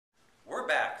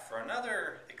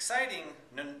Exciting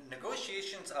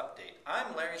negotiations update.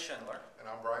 I'm Larry Schindler. And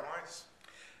I'm Brian Weiss.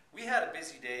 We had a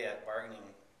busy day at bargaining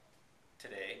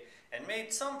today and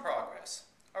made some progress.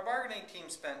 Our bargaining team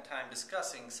spent time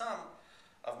discussing some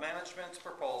of management's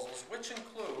proposals, which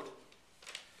include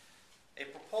a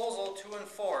proposal to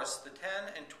enforce the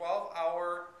 10 and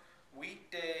 12-hour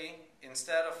weekday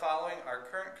instead of following our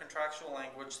current contractual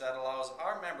language that allows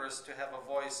our members to have a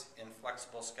voice in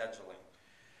flexible scheduling.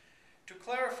 To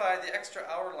clarify the extra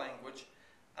hour language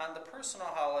on the personal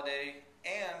holiday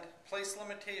and place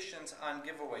limitations on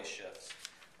giveaway shifts.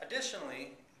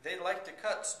 Additionally, they'd like to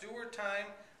cut steward time,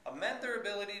 amend their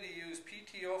ability to use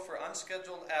PTO for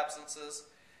unscheduled absences,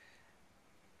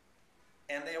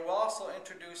 and they will also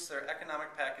introduce their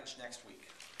economic package next week.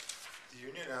 The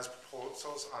union has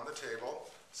proposals on the table.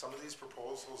 Some of these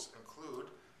proposals include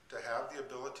to have the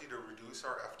ability to reduce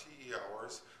our FTE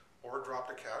hours or drop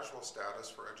to casual status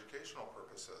for educational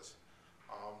purposes.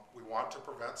 We want to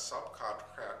prevent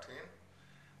subcontracting.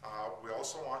 We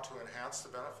also want to enhance the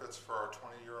benefits for our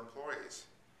 20-year employees,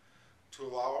 to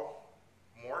allow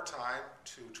more time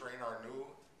to train our new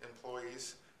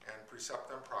employees and precept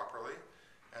them properly,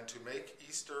 and to make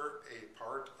Easter a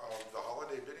part of the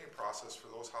holiday bidding process for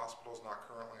those hospitals not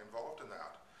currently involved in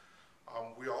that.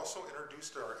 We also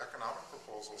introduced our economic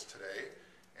proposals today,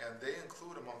 and they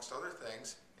include, amongst other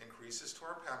things, increases to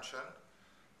our pension,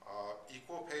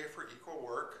 equal pay for equal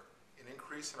work, an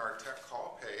increase in our tech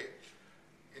call pay,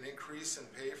 an increase in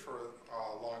pay for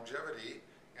longevity,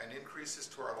 and increases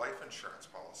to our life insurance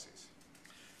policies.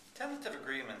 Tentative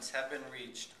agreements have been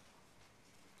reached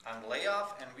on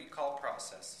layoff and recall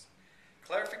process,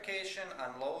 clarification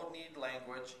on low need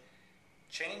language,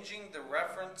 changing the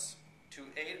reference to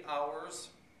 8 hours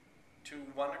to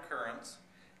 1 occurrence,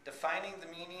 defining the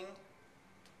meaning,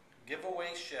 giveaway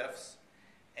shifts,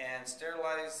 and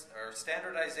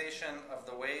standardization of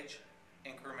the wage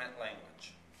increment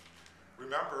language.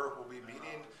 Remember, we'll be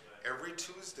meeting every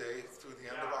Tuesday through the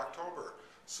end of October.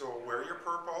 So wear your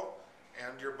purple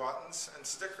and your buttons and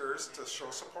stickers to show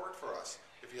support for us.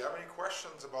 If you have any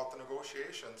questions about the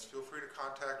negotiations, feel free to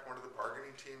contact one of the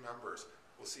bargaining team members.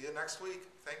 We'll see you next week.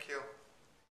 Thank you.